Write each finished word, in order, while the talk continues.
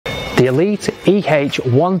The Elite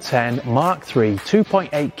EH110 Mark III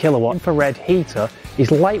 2.8 kilowatt infrared heater is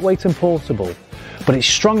lightweight and portable, but it's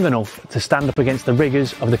strong enough to stand up against the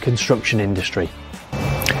rigours of the construction industry.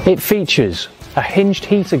 It features a hinged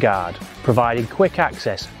heater guard, providing quick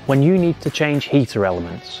access when you need to change heater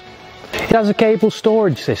elements. It has a cable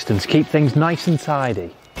storage system to keep things nice and tidy.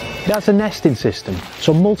 It has a nesting system,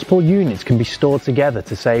 so multiple units can be stored together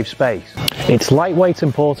to save space. It's lightweight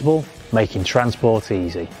and portable, making transport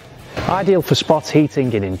easy. Ideal for spot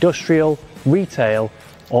heating in industrial, retail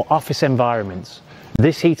or office environments.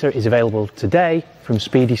 This heater is available today from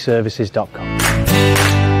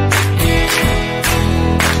speedyservices.com.